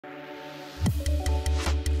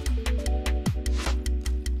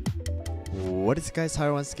What is guys,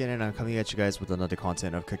 Tyler once again, and I'm coming at you guys with another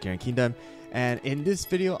content of Cookie Kingdom. And in this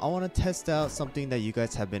video I want to test out something that you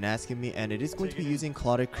guys have been asking me, and it is going to be using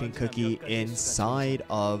Clotted Cream Cookie inside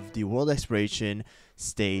of the World Exploration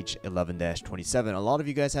stage 11-27. A lot of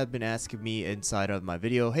you guys have been asking me inside of my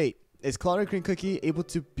video, hey, is Clotted Cream Cookie able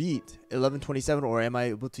to beat 11-27, or am I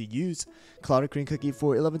able to use Clotted Cream Cookie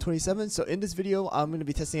for 11-27? So in this video I'm going to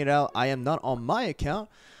be testing it out. I am not on my account,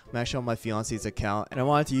 I'm actually on my fiance's account, and I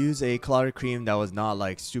wanted to use a Clotted Cream that was not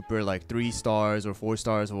like super like 3 stars or 4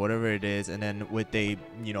 stars or whatever it is, and then with a,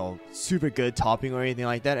 you know, super good topping or anything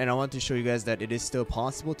like that. And I want to show you guys that it is still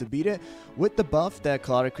possible to beat it with the buff that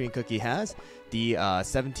Clotted Cream Cookie has, the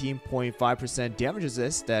 17.5% damage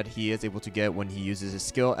resist that he is able to get when he uses his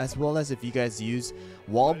skill, as well as if you guys use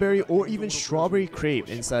Wallberry or even Strawberry Crepe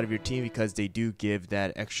inside of your team, because they do give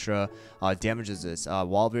that extra damage resist.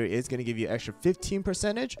 Wallberry is going to give you extra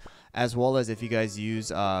 15%, as well as if you guys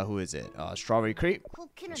use Strawberry Crepe.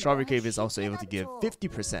 Strawberry Crepe is also able to give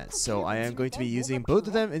 50%. So I am going to be using both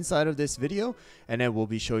of them inside of this video, and then we'll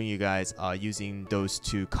be showing you guys using those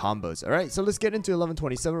two combos. Alright, so let's get into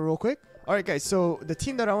 11-27 real quick. Alright guys, so the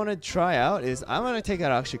team that I want to try out is, I'm going to take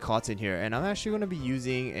out actually Cotton here, and I'm actually going to be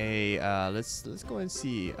using a, let's go and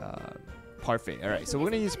see, Parfait. Alright, so we're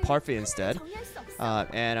going to use Parfait instead.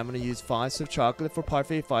 And I'm going to use 5 Swift Chocolate for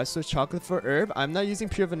Parfait, 5 Swift Chocolate for Herb. I'm not using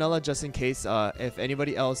Pure Vanilla just in case if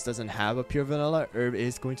anybody else doesn't have a Pure Vanilla, Herb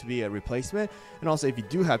is going to be a replacement. And also if you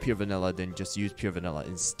do have Pure Vanilla, then just use Pure Vanilla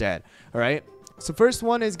instead. Alright, so first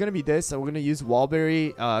one is going to be this. So we're going to use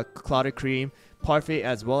Wallberry, Clotted Cream, Parfait,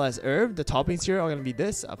 as well as Herb. The toppings here are going to be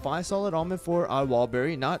this: 5 Solid Almond for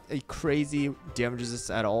Wallberry. Not a crazy damage resist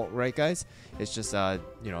at all, right guys? It's just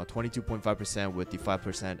you know, 22.5% with the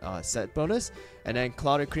 5% set bonus. And then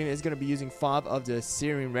Clotted Cream is going to be using 5 of the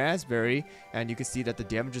Searing Raspberry, and you can see that the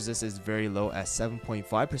damage resist is very low at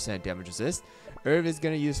 7.5% damage resist. Herb is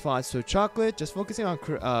going to use 5 Swift Chocolate, just focusing on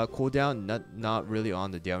cooldown, not really on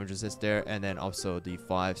the damage resist there. And then also the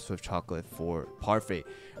 5 Swift Chocolate for Parfait.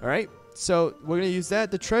 Alright, so we're going to use that.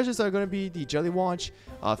 The treasures are going to be the Jelly Watch,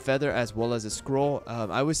 Feather, as well as a Scroll.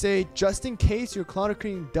 I would say just in case your Clotted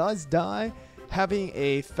Cream does die, having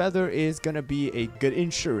a Feather is going to be a good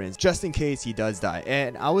insurance just in case he does die.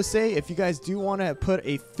 And I would say if you guys do want to put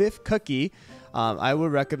a 5th cookie, I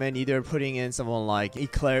would recommend either putting in someone like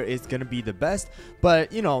Eclair is going to be the best.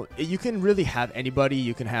 But, you know, you can really have anybody.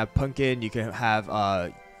 You can have Pumpkin, you can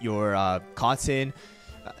have your Cotton,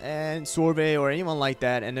 and Sorbet, or anyone like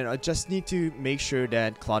that. And then I just need to make sure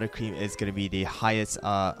that Clotted Cream is going to be the highest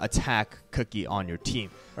attack cookie on your team.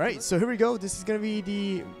 Alright, so here we go. This is going to be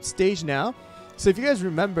the stage now. So if you guys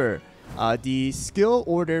remember, the skill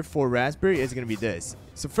order for Raspberry is going to be this.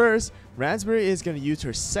 So first, Raspberry is going to use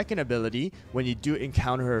her second ability when you do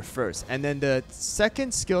encounter her first. And then the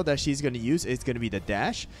second skill that she's going to use is going to be the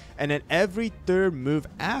dash. And then every third move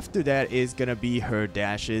after that is going to be her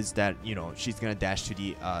dashes that, you know, she's going to dash to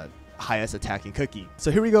the highest attacking cookie.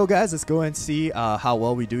 So here we go guys, let's go and see how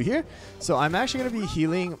well we do here. So I'm actually going to be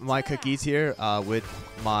healing my cookies here with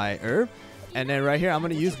my Herb. And then right here I'm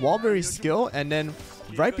going to use Wallberry's skill, and then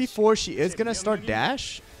right before she is going to start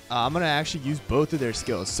dash, I'm going to actually use both of their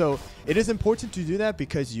skills. So it is important to do that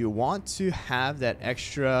because you want to have that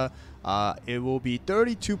extra, it will be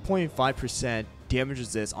 32.5% damage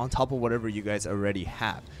resist on top of whatever you guys already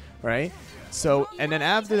have, right? So, and then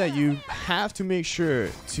after that, you have to make sure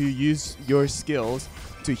to use your skills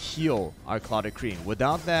to heal our Clotted Cream.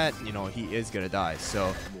 Without that, you know, he is going to die.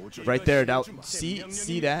 So right there, that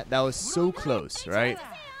see that was so close, right?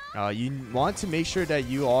 You want to make sure that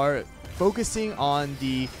you are focusing on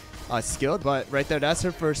the skill, but right there, that's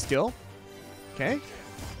her first skill. Okay,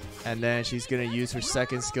 and then she's gonna use her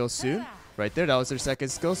second skill soon. Right there, that was her second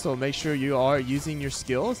skill. So make sure you are using your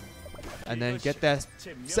skills, and then get that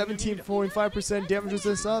 17.5% damage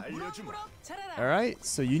resist up. All right,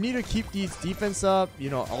 so you need to keep these defense up, you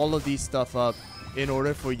know, all of these stuff up, in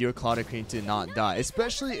order for your Clotted Cream to not die.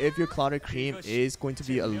 Especially if your Clotted Cream is going to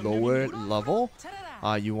be a lower level,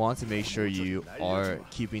 you want to make sure you are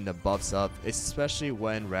keeping the buffs up, especially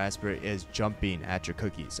when Raspberry is jumping at your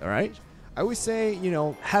cookies. All right, I would say, you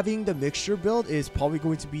know, having the mixture build is probably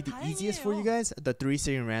going to be the easiest for you guys. The 3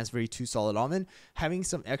 Searing Raspberry, 2 Solid Almond. Having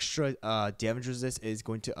some extra damage resist is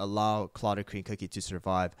going to allow Clotted Cream Cookie to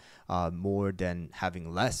survive more than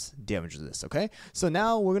having less damage resist, okay? So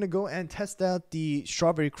now we're going to go and test out the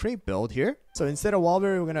Strawberry Crepe build here. So instead of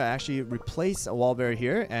Wallberry, we're going to actually replace a Wallberry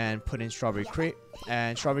here and put in Strawberry Crepe.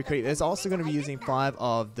 And Strawberry Crepe is also going to be using 5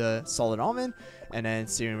 of the Solid Almond, and then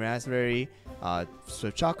Searing Raspberry,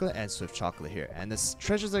 Swift Chocolate, and Swift Chocolate here. And the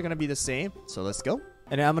treasures are going to be the same, so let's go.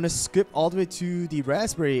 And I'm going to skip all the way to the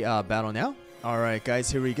Raspberry battle now. Alright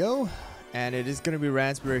guys, here we go. And it is going to be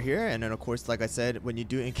Raspberry here. And then of course, like I said, when you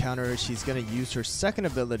do encounter her, she's going to use her second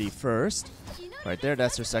ability first. Right there,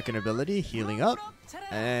 that's her second ability, healing up.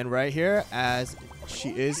 And right here, as she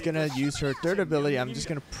is going to use her third ability, I'm just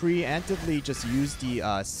going to preemptively just use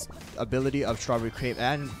the ability of Strawberry Cream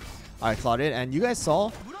and Clotted. And you guys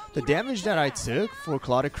saw the damage that I took for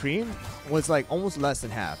Clotted Cream was like almost less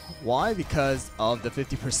than half. Why? Because of the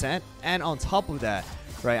 50%. And on top of that,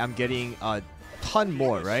 right, I'm getting a ton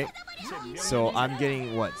more, right? So I'm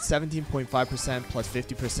getting what, 17.5% plus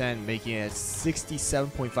 50%, making it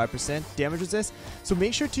 67.5% damage resist. So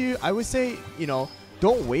make sure to, I would say, you know,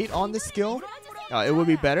 don't wait on the skill. It would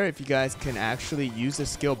be better if you guys can actually use the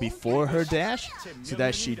skill before her dash, so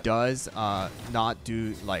that she does not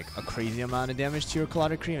do like a crazy amount of damage to your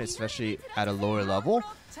Clotted Cream, especially at a lower level.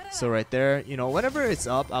 So right there, you know, whenever it's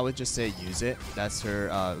up, I would just say use it. That's her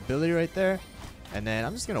ability right there. And then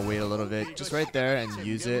I'm just going to wait a little bit, just right there, and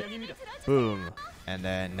use it. Boom. And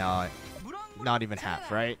then not even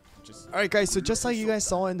half, right? Alright guys, so just like you guys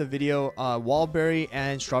saw in the video, Wallberry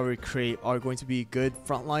and Strawberry Crate are going to be good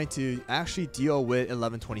frontline to actually deal with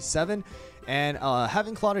 1127. And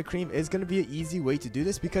having Clotted Cream is going to be an easy way to do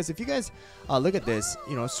this, because if you guys look at this,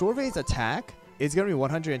 you know, Sorbet's attack is going to be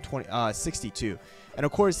 162. And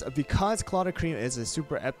of course, because Clotted Cream is a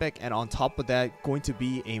super epic, and on top of that going to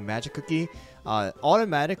be a magic cookie,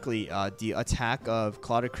 automatically the attack of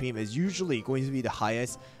Clotted Cream is usually going to be the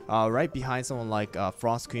highest, right behind someone like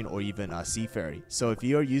Frost Queen or even Sea Fairy. So if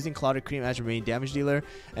you're using Clotted Cream as your main damage dealer,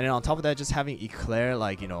 and then on top of that just having Eclair,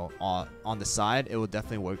 like, you know, on the side, it will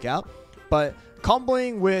definitely work out. But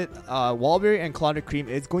comboing with Wallberry and Clotted Cream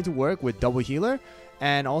is going to work with double healer.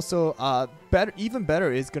 And also, even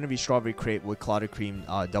better is going to be Strawberry Crate with Clotted Cream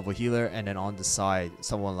double healer, and then on the side,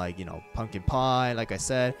 someone like, you know, Pumpkin Pie, like I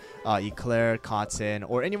said, Eclair, Cotton,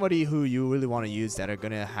 or anybody who you really want to use that are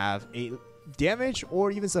going to have a damage or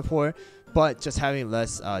even support, but just having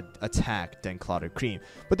less attack than Clotted Cream.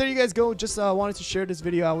 But there you guys go. Just wanted to share this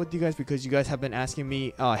video out with you guys, because you guys have been asking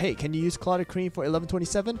me, hey, can you use Clotted Cream for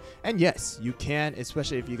 1127? And yes, you can,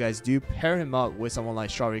 especially if you guys do pair him up with someone like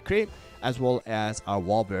Strawberry Crate, as well as our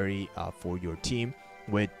Wallberry for your team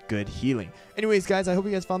with good healing. Anyways guys, I hope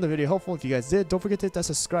you guys found the video helpful. If you guys did, don't forget to hit that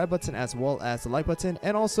subscribe button as well as the like button,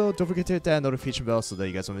 and also don't forget to hit that notification bell so that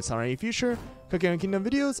you guys won't miss out on any future Cookie and Kingdom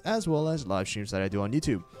videos as well as live streams that I do on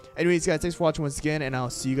YouTube. Anyways guys, thanks for watching once again, and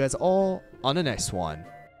I'll see you guys all on the next one.